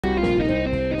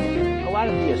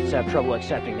atheists have trouble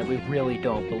accepting that we really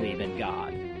don't believe in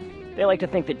God. They like to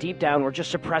think that deep down we're just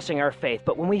suppressing our faith,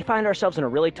 but when we find ourselves in a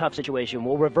really tough situation,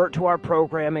 we'll revert to our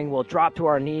programming, we'll drop to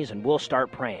our knees, and we'll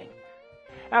start praying.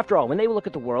 After all, when they look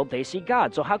at the world, they see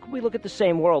God, so how could we look at the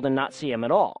same world and not see him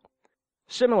at all?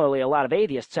 Similarly, a lot of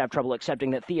atheists have trouble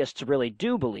accepting that theists really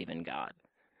do believe in God.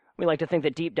 We like to think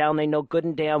that deep down they know good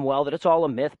and damn well that it's all a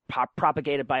myth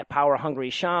propagated by power-hungry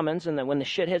shamans, and that when the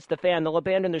shit hits the fan, they'll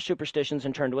abandon their superstitions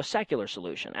and turn to a secular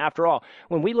solution. After all,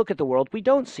 when we look at the world, we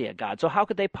don't see a God, so how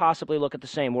could they possibly look at the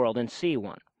same world and see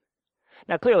one?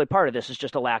 Now, clearly part of this is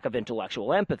just a lack of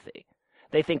intellectual empathy.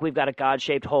 They think we've got a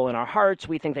God-shaped hole in our hearts,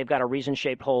 we think they've got a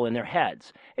reason-shaped hole in their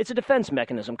heads. It's a defense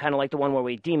mechanism, kind of like the one where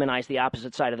we demonize the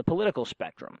opposite side of the political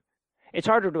spectrum. It's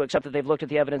harder to accept that they've looked at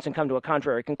the evidence and come to a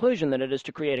contrary conclusion than it is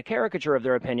to create a caricature of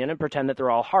their opinion and pretend that they're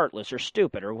all heartless or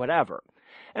stupid or whatever.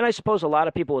 And I suppose a lot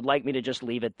of people would like me to just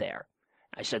leave it there.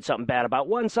 I said something bad about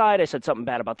one side, I said something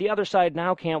bad about the other side,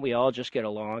 now can't we all just get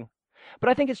along? But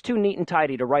I think it's too neat and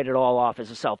tidy to write it all off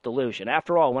as a self-delusion.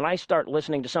 After all, when I start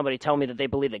listening to somebody tell me that they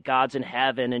believe that God's in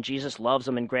heaven and Jesus loves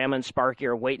them and Grandma and Sparky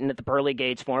are waiting at the pearly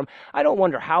gates for him, I don't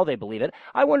wonder how they believe it.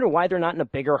 I wonder why they're not in a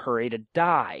bigger hurry to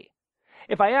die.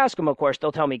 If I ask them, of course,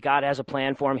 they'll tell me God has a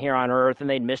plan for them here on Earth and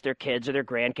they'd miss their kids or their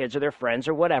grandkids or their friends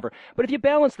or whatever. But if you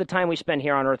balance the time we spend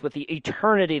here on Earth with the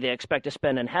eternity they expect to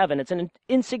spend in heaven, it's an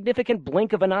insignificant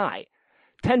blink of an eye.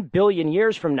 10 billion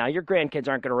years from now, your grandkids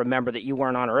aren't going to remember that you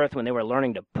weren't on Earth when they were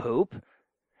learning to poop.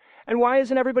 And why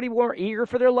isn't everybody more eager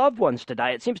for their loved ones to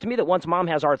die? It seems to me that once Mom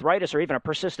has arthritis or even a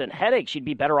persistent headache, she'd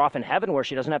be better off in heaven where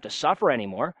she doesn't have to suffer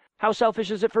anymore. How selfish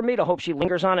is it for me to hope she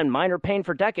lingers on in minor pain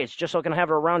for decades just so I can have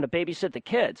her around to babysit the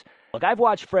kids? Look, I've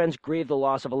watched friends grieve the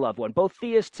loss of a loved one, both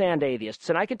theists and atheists,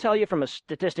 and I can tell you from a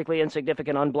statistically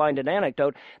insignificant unblinded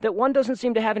anecdote that one doesn't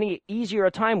seem to have any easier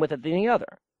a time with it than the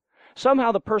other.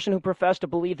 Somehow the person who professed to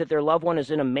believe that their loved one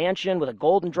is in a mansion with a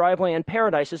golden driveway in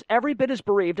paradise is every bit as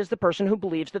bereaved as the person who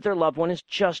believes that their loved one is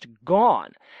just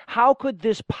gone. How could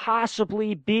this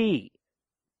possibly be?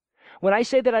 When I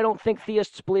say that I don't think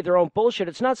theists believe their own bullshit,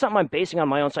 it's not something I'm basing on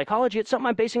my own psychology, it's something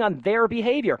I'm basing on their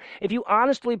behavior. If you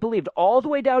honestly believed all the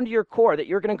way down to your core that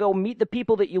you're going to go meet the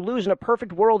people that you lose in a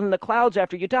perfect world in the clouds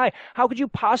after you die, how could you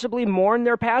possibly mourn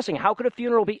their passing? How could a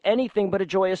funeral be anything but a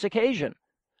joyous occasion?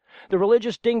 The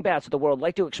religious dingbats of the world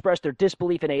like to express their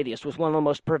disbelief in atheists with one of the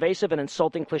most pervasive and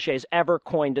insulting cliches ever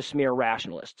coined to smear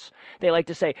rationalists. They like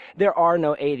to say, there are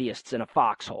no atheists in a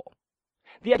foxhole.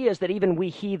 The idea is that even we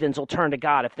heathens will turn to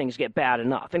God if things get bad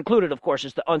enough. Included, of course,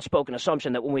 is the unspoken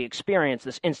assumption that when we experience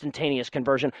this instantaneous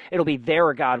conversion, it'll be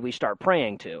their God we start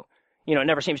praying to. You know, it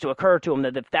never seems to occur to them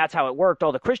that if that's how it worked,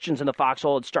 all the Christians in the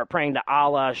foxhole would start praying to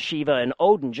Allah, Shiva, and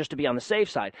Odin just to be on the safe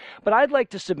side. But I'd like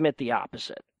to submit the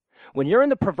opposite. When you're in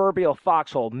the proverbial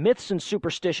foxhole, myths and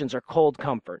superstitions are cold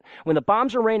comfort. When the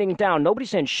bombs are raining down,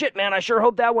 nobody's saying, shit, man, I sure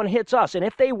hope that one hits us. And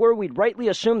if they were, we'd rightly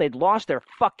assume they'd lost their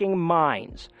fucking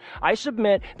minds. I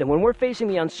submit that when we're facing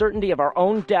the uncertainty of our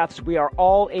own deaths, we are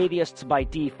all atheists by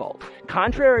default.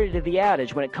 Contrary to the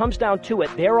adage, when it comes down to it,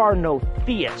 there are no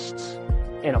theists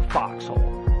in a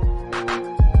foxhole.